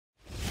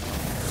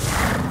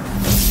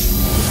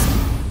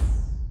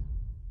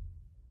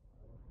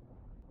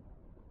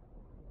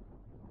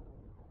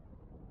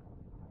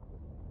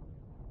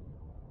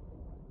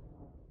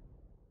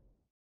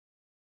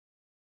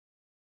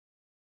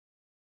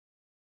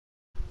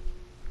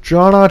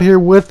John out here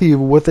with you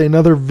with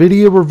another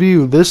video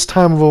review, this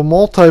time of a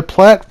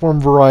multi-platform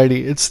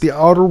variety. It's The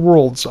Outer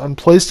Worlds on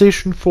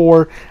PlayStation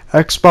 4,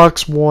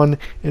 Xbox One,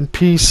 and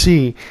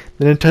PC.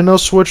 The Nintendo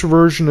Switch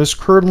version is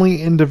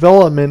currently in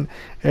development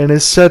and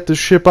is set to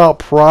ship out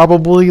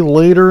probably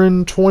later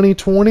in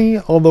 2020,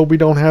 although we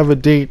don't have a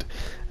date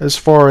as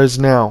far as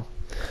now.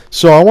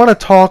 So I want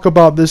to talk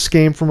about this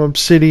game from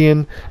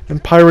Obsidian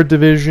and Pirate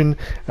Division,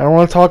 and I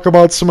want to talk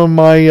about some of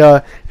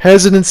my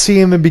hesitancy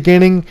in the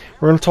beginning.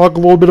 We're going to talk a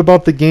little bit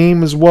about the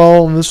game as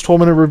well in this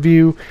 12-minute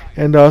review,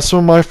 and some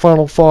of my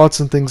final thoughts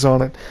and things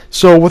on it.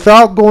 So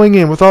without going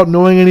in, without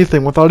knowing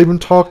anything, without even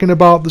talking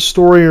about the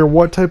story or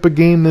what type of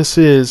game this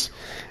is,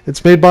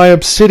 it's made by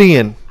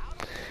Obsidian.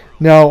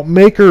 Now,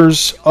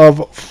 makers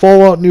of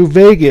Fallout New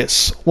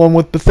Vegas, along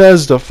with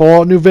Bethesda.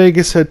 Fallout New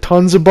Vegas had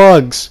tons of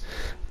bugs,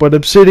 but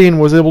Obsidian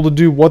was able to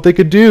do what they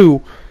could do,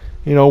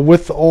 you know,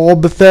 with all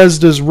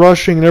Bethesda's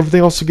rushing and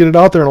everything else to get it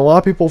out there. And a lot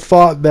of people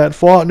thought that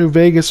Fallout New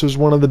Vegas was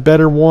one of the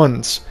better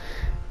ones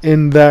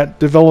in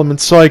that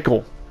development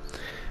cycle.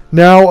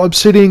 Now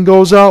Obsidian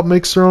goes out,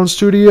 makes their own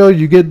studio,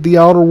 you get The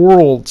Outer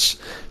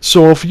Worlds.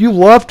 So if you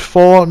loved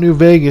Fallout New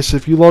Vegas,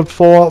 if you loved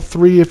Fallout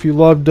 3, if you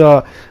loved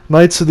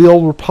Knights of the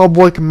Old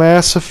Republic,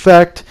 Mass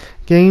Effect,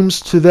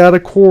 games to that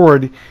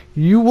accord,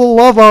 you will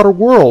love Outer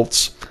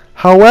Worlds.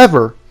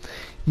 However,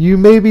 you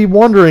may be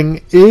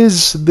wondering,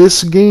 is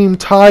this game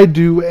tied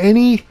to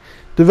any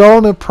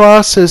development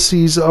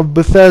processes of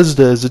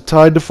Bethesda? Is it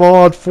tied to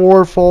Fallout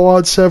 4,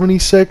 Fallout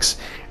 76,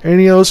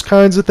 any of those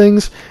kinds of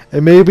things?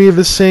 It may be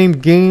the same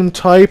game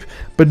type,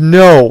 but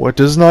no, it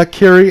does not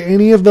carry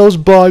any of those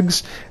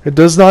bugs. It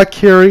does not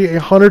carry a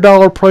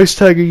 $100 price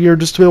tag a year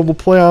just to be able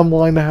to play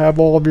online, to have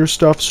all of your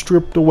stuff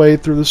stripped away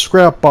through the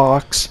scrap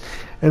box,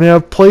 and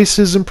have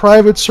places and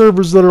private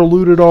servers that are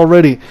looted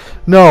already.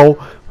 No,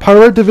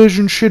 Pirate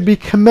Division should be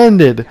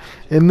commended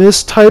in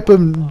this type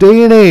of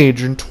day and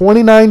age in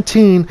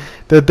 2019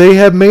 that they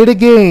have made a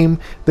game.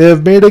 They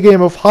have made a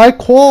game of high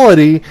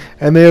quality,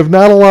 and they have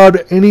not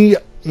allowed any,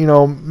 you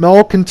know,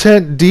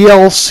 malcontent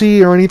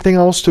DLC or anything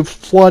else to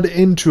flood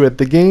into it.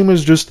 The game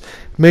is just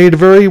made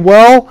very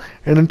well,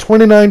 and in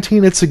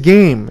 2019 it's a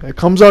game. It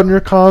comes out on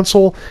your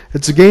console,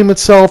 it's a game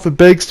itself, it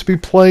begs to be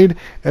played,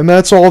 and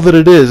that's all that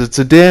it is. It's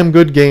a damn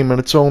good game in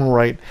its own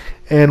right.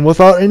 And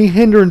without any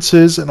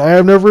hindrances, and I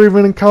have never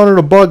even encountered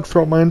a bug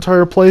throughout my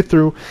entire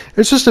playthrough,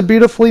 it's just a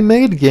beautifully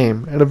made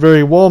game, and a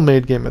very well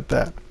made game at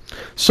that.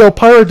 So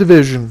Pirate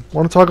Division, I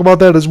want to talk about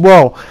that as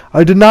well.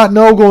 I did not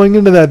know going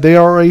into that they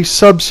are a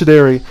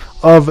subsidiary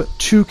of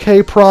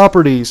 2K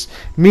Properties,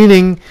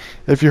 meaning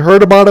if you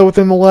heard about it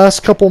within the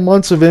last couple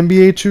months of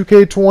NBA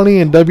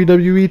 2K20 and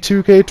WWE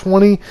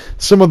 2K20,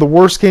 some of the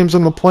worst games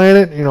on the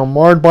planet, you know,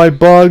 marred by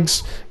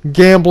bugs,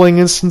 gambling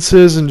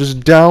instances, and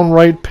just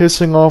downright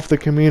pissing off the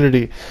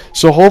community.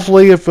 So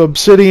hopefully if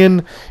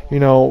Obsidian, you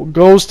know,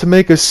 goes to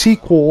make a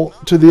sequel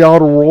to The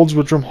Outer Worlds,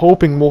 which I'm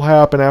hoping will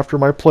happen after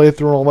my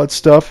playthrough and all that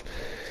stuff,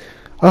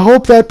 I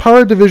hope that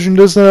Pirate Division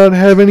does not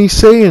have any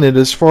say in it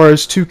as far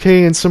as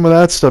 2K and some of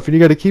that stuff. And you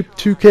got to keep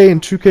 2K and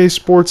 2K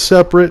Sports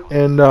separate,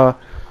 and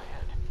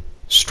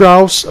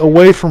Strauss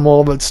away from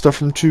all that stuff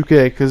from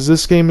 2K, because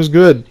this game is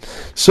good.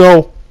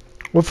 So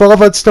with all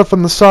that stuff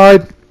on the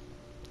side,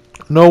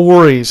 no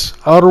worries.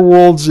 Outer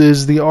Worlds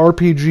is the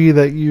RPG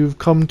that you've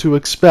come to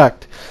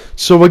expect.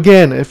 So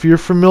again, if you're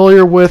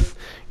familiar with,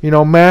 you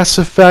know, Mass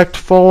Effect,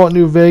 Fallout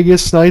New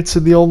Vegas, Knights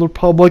of the Old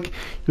Republic,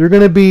 you're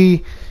going to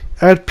be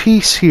at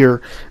peace here.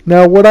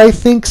 Now, what I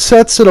think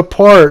sets it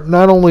apart,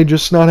 not only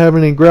just not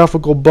having any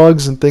graphical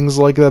bugs and things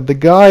like that, the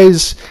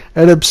guys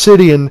at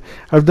Obsidian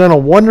have done a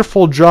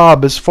wonderful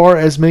job as far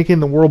as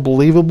making the world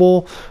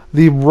believable.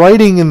 The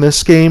writing in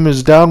this game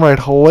is downright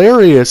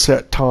hilarious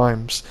at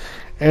times,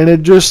 and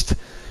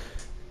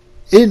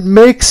it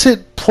makes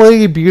it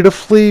play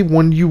beautifully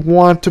when you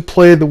want to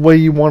play the way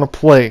you want to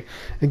play.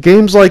 In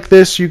games like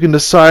this, you can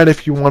decide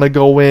if you want to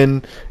go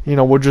in, you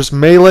know, with just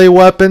melee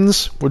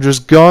weapons, with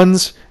just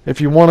guns, if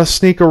you want to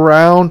sneak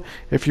around,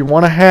 if you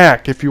want to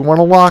hack, if you want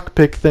to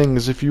lockpick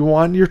things, if you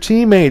want your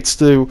teammates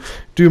to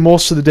do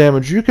most of the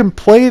damage. You can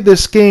play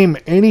this game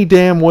any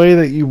damn way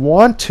that you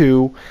want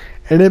to,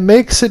 and it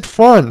makes it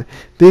fun.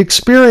 The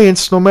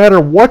experience, no matter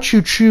what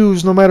you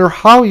choose, no matter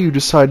how you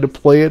decide to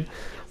play it,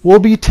 will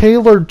be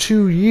tailored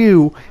to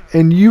you,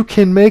 and you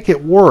can make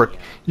it work.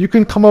 You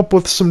can come up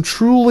with some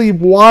truly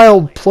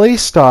wild play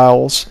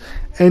styles,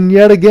 and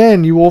yet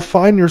again, you will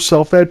find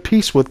yourself at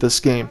peace with this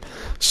game.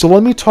 So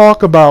let me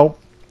talk about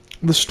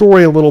the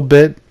story a little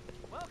bit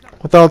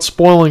without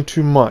spoiling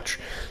too much.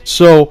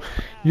 So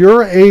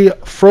you're a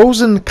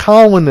frozen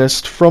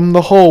colonist from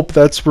the Hope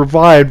that's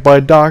revived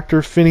by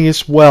Dr.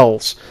 Phineas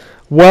Wells.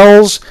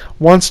 Wells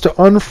wants to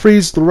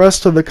unfreeze the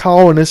rest of the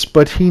colonists,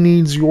 but he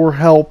needs your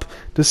help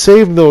to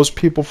save those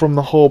people from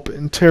the Hope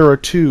in Terra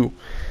 2.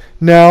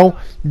 Now,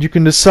 you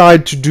can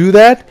decide to do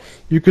that.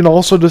 You can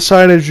also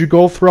decide as you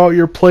go throughout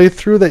your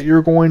playthrough that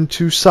you're going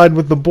to side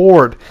with the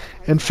board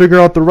and figure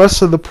out the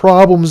rest of the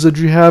problems that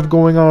you have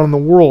going on in the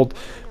world.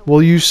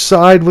 Will you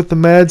side with the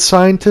mad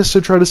scientist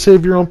to try to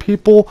save your own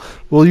people?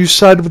 Will you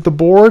side with the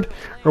board?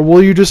 Or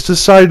will you just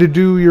decide to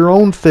do your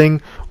own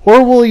thing?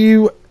 Or will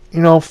you,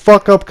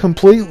 fuck up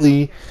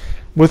completely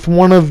with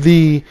one of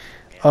the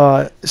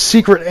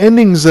secret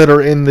endings that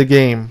are in the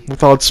game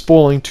without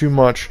spoiling too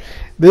much?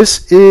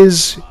 This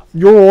is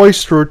your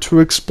oyster to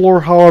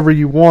explore however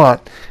you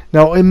want.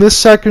 Now, in this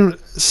second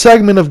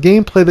segment of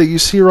gameplay that you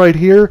see right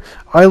here,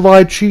 I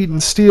lie, cheat,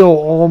 and steal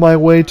all my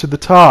way to the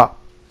top.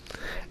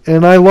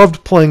 And I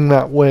loved playing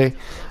that way.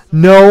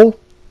 No,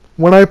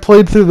 when I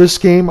played through this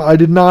game, I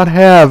did not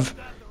have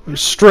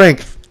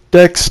strength,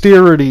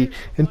 dexterity,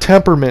 and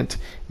temperament,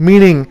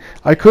 meaning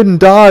I couldn't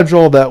dodge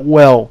all that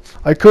well.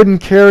 I couldn't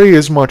carry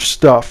as much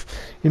stuff.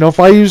 If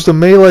I used a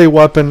melee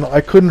weapon,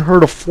 I couldn't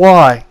hurt a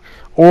fly.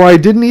 Or I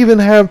didn't even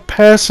have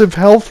passive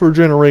health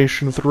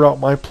regeneration throughout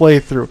my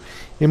playthrough.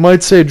 You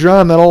might say,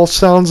 John, that all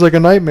sounds like a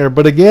nightmare.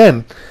 But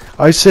again,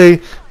 I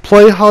say,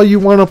 play how you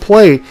want to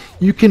play.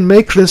 You can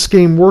make this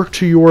game work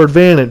to your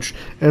advantage,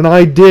 and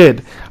I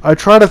did. I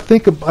try to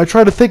think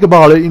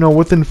about it,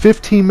 within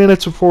 15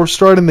 minutes before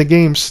starting the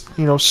game,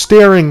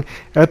 staring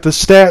at the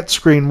stat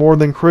screen more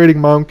than creating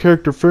my own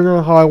character, figuring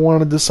out how I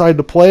wanted to decide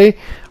to play.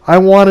 I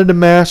wanted to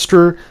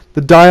master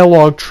the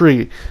dialogue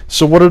tree.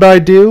 So what did I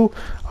do?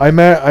 I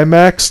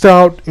maxed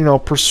out,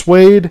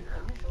 persuade,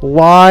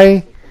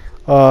 lie,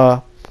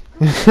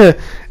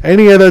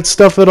 any of that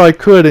stuff that I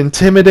could,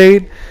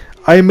 intimidate.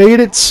 I made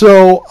it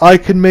so I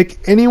could make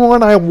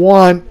anyone I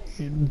want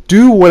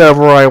do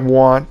whatever I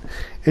want.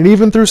 And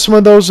even through some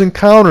of those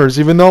encounters,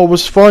 even though it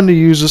was fun to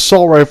use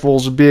assault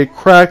rifles, it'd be a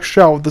crack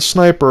shot with the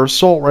sniper,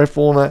 assault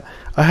rifle, and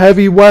a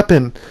heavy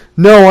weapon.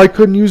 No, I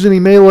couldn't use any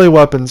melee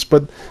weapons,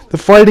 but the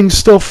fighting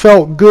still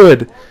felt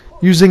good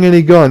using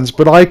any guns.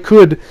 But I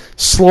could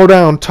slow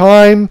down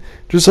time,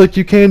 just like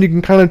you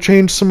can kind of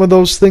change some of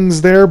those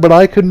things there, but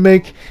I could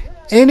make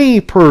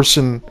any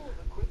person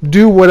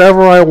do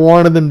whatever I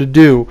wanted them to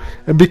do.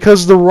 And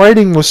because the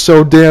writing was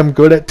so damn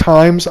good at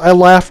times, I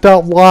laughed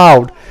out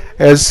loud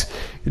as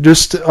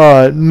just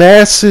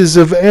masses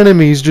of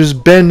enemies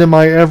just bend to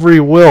my every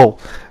will.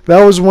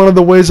 That was one of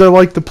the ways I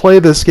like to play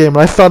this game, and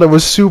I thought it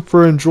was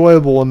super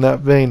enjoyable in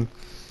that vein.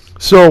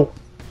 So,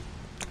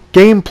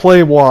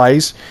 gameplay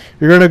wise,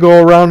 you're going to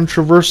go around and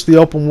traverse the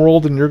open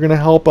world, and you're going to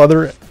help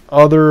other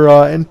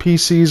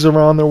NPCs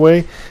around their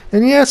way.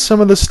 And yes,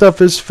 some of the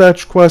stuff is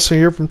fetch quests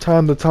here from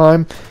time to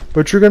time,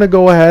 but you're going to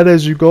go ahead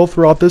as you go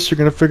throughout this. You're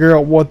going to figure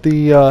out what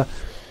the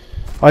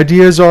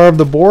ideas are of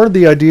the board,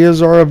 the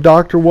ideas are of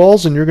Dr.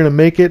 Wells, and you're going to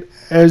make it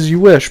as you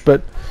wish.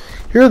 But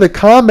here, the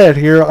combat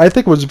here, I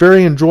think was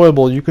very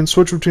enjoyable. You can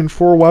switch between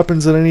 4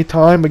 weapons at any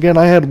time. Again,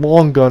 I had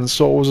long guns,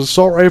 so it was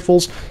assault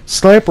rifles,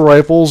 sniper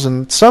rifles,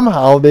 and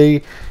somehow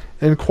they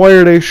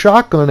acquired a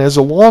shotgun as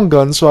a long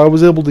gun, so I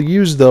was able to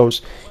use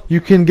those.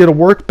 You can get a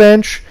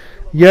workbench.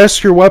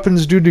 Yes, your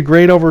weapons do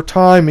degrade over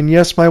time, and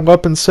yes, my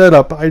weapon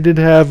setup, I did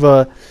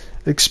have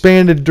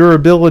expanded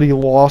durability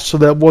loss, so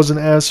that wasn't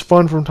as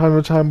fun from time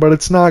to time, but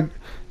it's not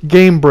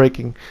game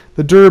breaking.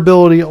 The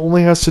durability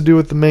only has to do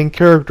with the main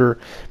character,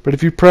 but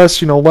if you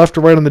press left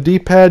or right on the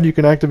D-pad, you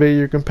can activate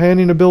your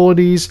companion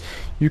abilities.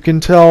 You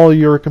can tell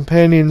your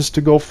companions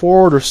to go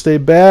forward or stay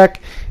back.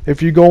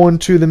 If you go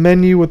into the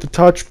menu with the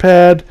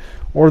touchpad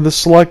or the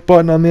select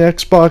button on the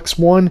Xbox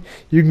One,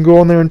 you can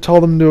go in there and tell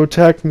them to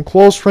attack from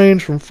close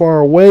range, from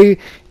far away.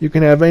 You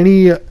can have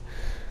any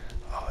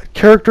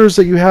characters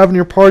that you have in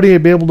your party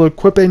and be able to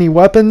equip any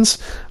weapons.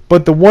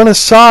 But the one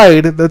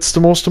aside that's the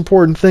most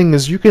important thing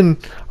is you can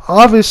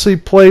obviously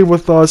play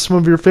with some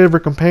of your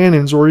favorite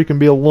companions, or you can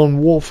be a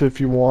lone wolf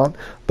if you want,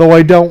 though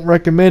I don't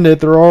recommend it.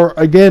 There are,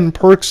 again,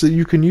 perks that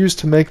you can use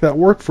to make that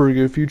work for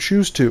you if you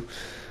choose to.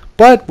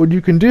 But what you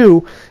can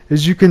do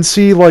is you can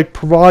see like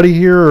Pravati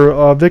here,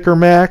 or Vicar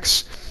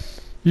Max.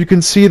 You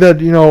can see that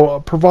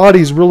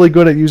Pravati is really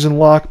good at using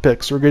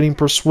lockpicks or getting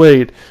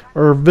persuade,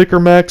 or Vicar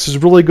Max is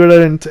really good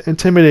at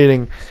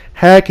intimidating,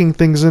 hacking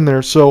things in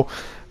there. So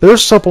their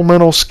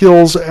supplemental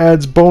skills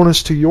adds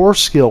bonus to your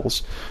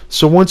skills.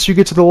 So once you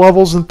get to the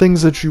levels and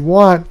things that you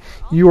want,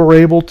 you are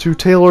able to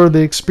tailor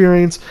the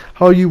experience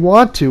how you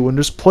want to and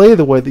just play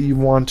the way that you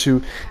want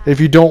to. If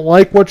you don't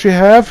like what you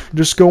have,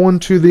 just go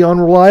into the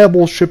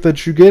unreliable ship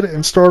that you get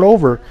and start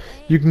over.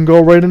 You can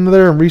go right into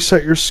there and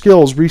reset your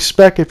skills,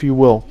 respec if you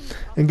will,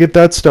 and get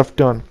that stuff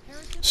done.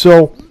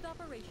 So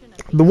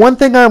the one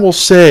thing I will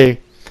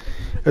say,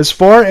 as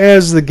far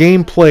as the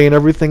gameplay and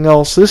everything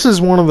else, this is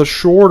one of the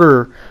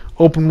shorter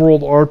open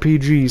world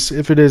RPGs.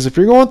 If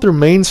you're going through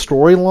main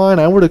storyline,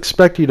 I would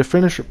expect you to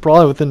finish it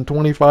probably within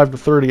 25 to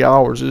 30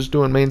 hours just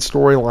doing main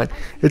storyline.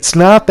 It's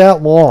not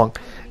that long.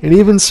 And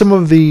even some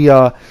of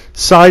the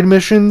side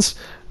missions,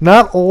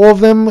 not all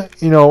of them,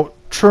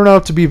 turn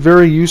out to be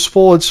very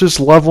useful. It's just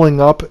leveling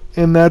up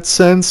in that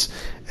sense.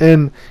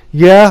 And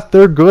yeah,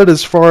 they're good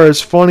as far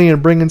as funny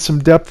and bringing some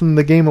depth in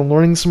the game and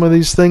learning some of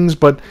these things,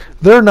 but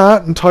they're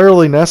not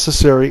entirely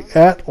necessary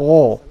at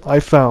all,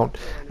 I found.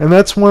 And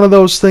that's one of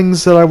those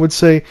things that I would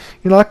say,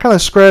 I kind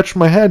of scratched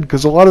my head,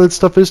 because a lot of that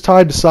stuff is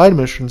tied to side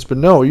missions, but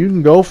no, you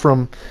can go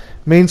from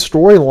main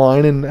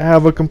storyline and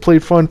have a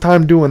complete fun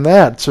time doing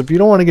that. So if you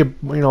don't want to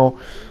get,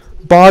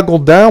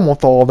 boggled down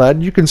with all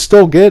that, you can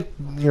still get,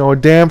 a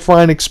damn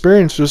fine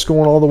experience just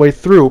going all the way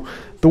through.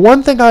 The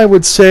one thing I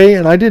would say,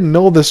 and I didn't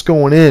know this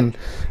going in,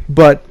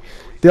 but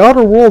The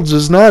Outer Worlds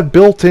is not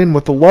built in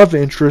with a love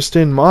interest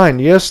in mind.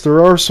 Yes,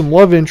 there are some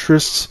love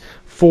interests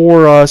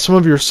for some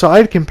of your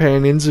side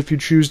companions if you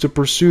choose to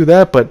pursue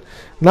that, but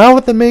not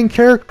with the main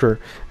character.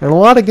 And a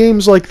lot of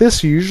games like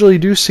this, you usually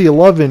do see a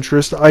love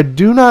interest. I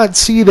do not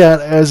see that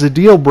as a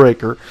deal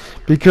breaker,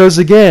 because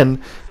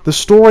again, the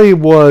story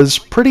was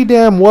pretty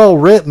damn well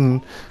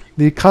written.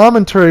 The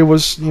commentary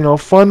was,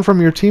 fun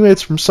from your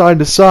teammates from side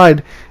to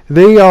side.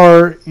 They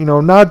are,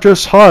 not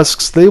just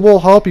husks. They will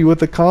help you with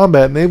the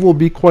combat, and they will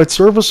be quite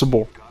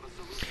serviceable.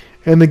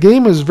 And the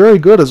game is very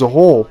good as a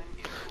whole.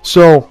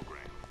 So,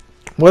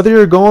 whether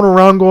you're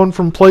going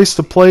from place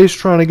to place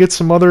trying to get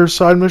some other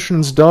side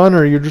missions done,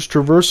 or you're just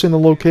traversing the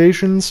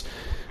locations,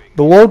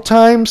 the load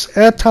times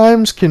at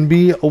times can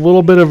be a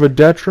little bit of a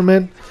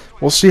detriment.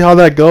 We'll see how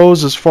that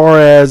goes as far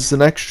as the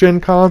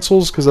next-gen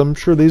consoles, because I'm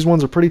sure these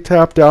ones are pretty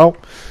tapped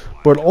out.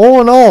 But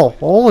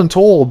all in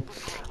told,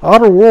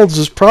 Outer Worlds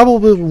is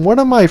probably one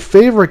of my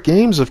favorite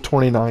games of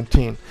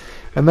 2019.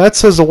 And that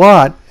says a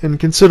lot, and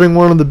considering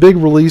one of the big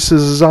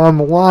releases is on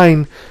the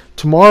line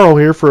tomorrow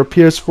here for a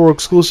PS4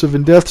 exclusive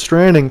in Death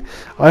Stranding,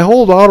 I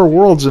hold Outer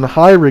Worlds in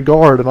high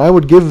regard, and I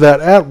would give that,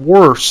 at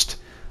worst,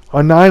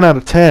 a 9 out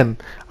of 10.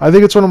 I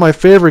think it's one of my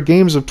favorite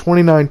games of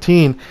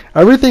 2019.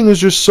 Everything is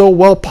just so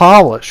well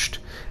polished,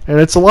 and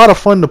it's a lot of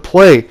fun to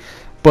play,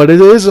 but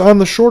it is on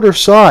the shorter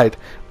side.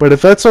 But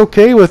if that's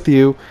okay with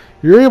you,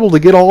 you're able to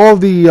get all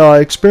of the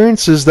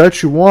experiences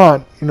that you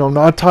want,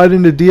 not tied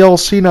into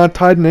DLC, not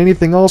tied into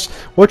anything else.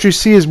 What you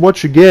see is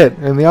what you get,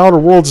 and The Outer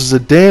Worlds is a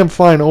damn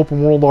fine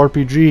open world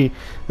RPG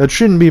that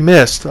shouldn't be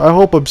missed. I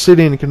hope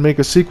Obsidian can make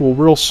a sequel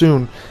real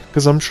soon,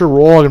 because I'm sure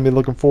we're all going to be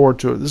looking forward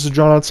to it. This is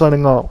John out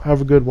signing out.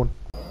 Have a good one.